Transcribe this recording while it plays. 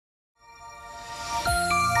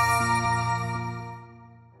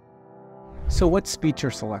So what's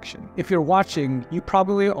feature selection? If you're watching, you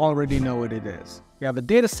probably already know what it is. You have a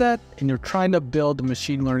data set and you're trying to build a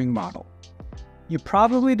machine learning model. You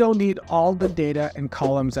probably don't need all the data and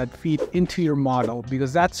columns that feed into your model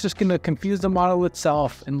because that's just going to confuse the model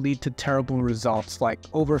itself and lead to terrible results like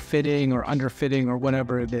overfitting or underfitting or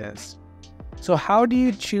whatever it is. So how do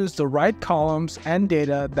you choose the right columns and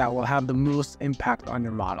data that will have the most impact on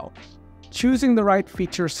your model? Choosing the right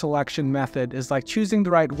feature selection method is like choosing the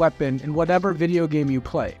right weapon in whatever video game you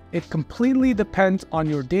play. It completely depends on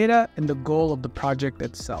your data and the goal of the project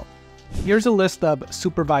itself. Here's a list of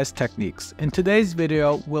supervised techniques. In today's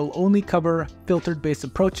video, we'll only cover filtered-based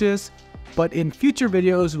approaches, but in future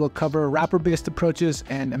videos, we'll cover wrapper-based approaches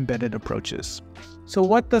and embedded approaches. So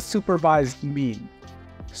what does supervised mean?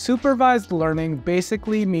 Supervised learning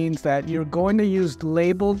basically means that you're going to use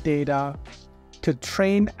labeled data to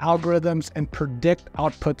train algorithms and predict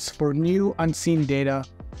outputs for new unseen data,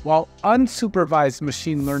 while unsupervised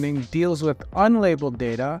machine learning deals with unlabeled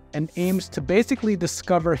data and aims to basically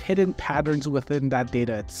discover hidden patterns within that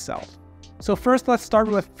data itself. So first, let's start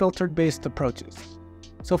with filtered-based approaches.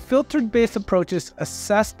 So filtered-based approaches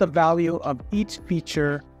assess the value of each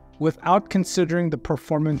feature without considering the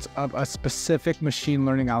performance of a specific machine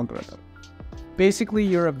learning algorithm. Basically,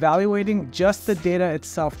 you're evaluating just the data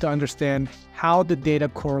itself to understand how the data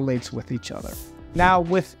correlates with each other. Now,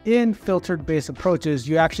 within filtered-based approaches,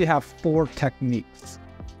 you actually have 4 techniques.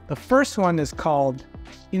 The first one is called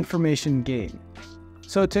information gain.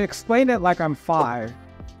 So to explain it like I'm 5,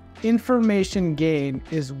 information gain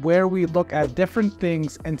is where we look at different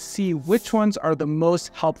things and see which ones are the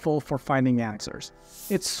most helpful for finding answers.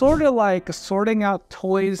 It's sort of like sorting out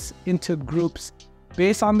toys into groups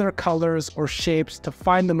based on their colors or shapes to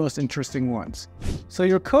find the most interesting ones. So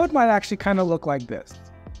your code might actually kind of look like this.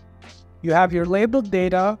 You have your labeled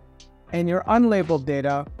data and your unlabeled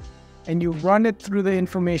data, and you run it through the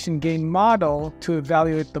information gain model to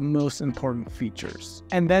evaluate the most important features.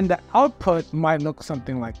 And then the output might look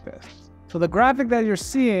something like this. So the graphic that you're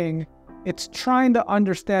seeing, it's trying to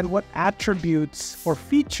understand what attributes or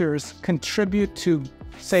features contribute to,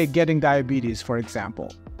 say, getting diabetes, for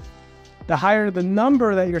example. The higher the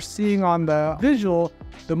number that you're seeing on the visual,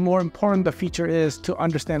 the more important the feature is to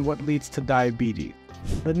understand what leads to diabetes.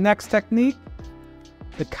 The next technique,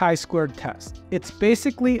 the chi-squared test. It's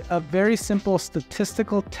basically a very simple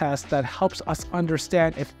statistical test that helps us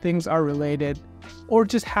understand if things are related or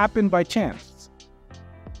just happen by chance.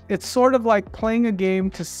 It's sort of like playing a game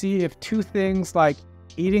to see if 2 things like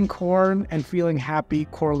eating corn and feeling happy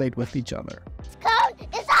correlate with each other. This code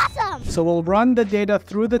is awesome! So we'll run the data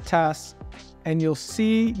through the test and you'll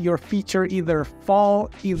see your feature either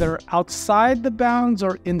fall outside the bounds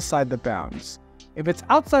or inside the bounds. If it's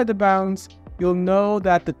outside the bounds, you'll know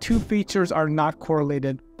that the 2 features are not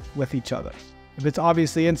correlated with each other. If it's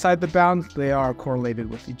obviously inside the bounds, they are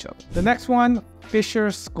correlated with each other. The next one,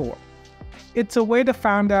 Fisher's score. It's a way to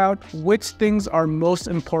find out which things are most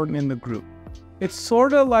important in the group. It's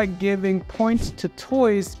sort of like giving points to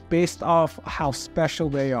toys based off how special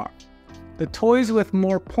they are. The toys with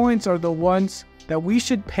more points are the ones that we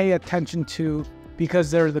should pay attention to because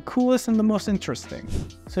they're the coolest and the most interesting.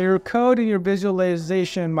 So your code and your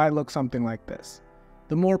visualization might look something like this.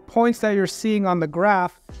 The more points that you're seeing on the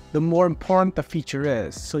graph, the more important the feature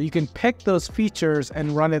is. So you can pick those features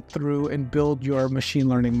and run it through and build your machine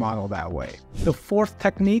learning model that way. The 4th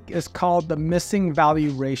technique is called the missing value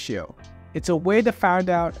ratio. It's a way to find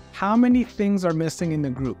out how many things are missing in the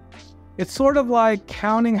group. It's sort of like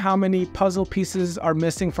counting how many puzzle pieces are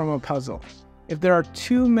missing from a puzzle. If there are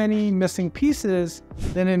too many missing pieces,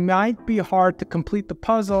 then it might be hard to complete the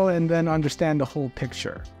puzzle and then understand the whole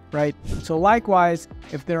picture, right? So likewise,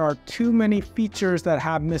 if there are too many features that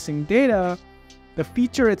have missing data, the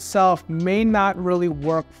feature itself may not really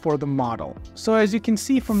work for the model. So as you can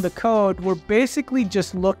see from the code, we're basically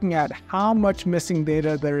just looking at how much missing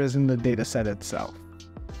data there is in the data set itself.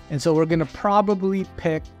 And so we're going to probably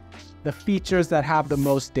pick the features that have the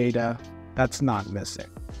most data that's not missing.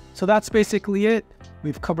 So that's basically it.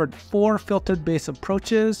 We've covered 4 filtered-based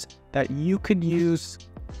approaches that you could use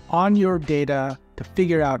on your data to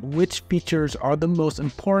figure out which features are the most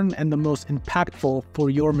important and the most impactful for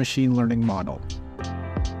your machine learning model.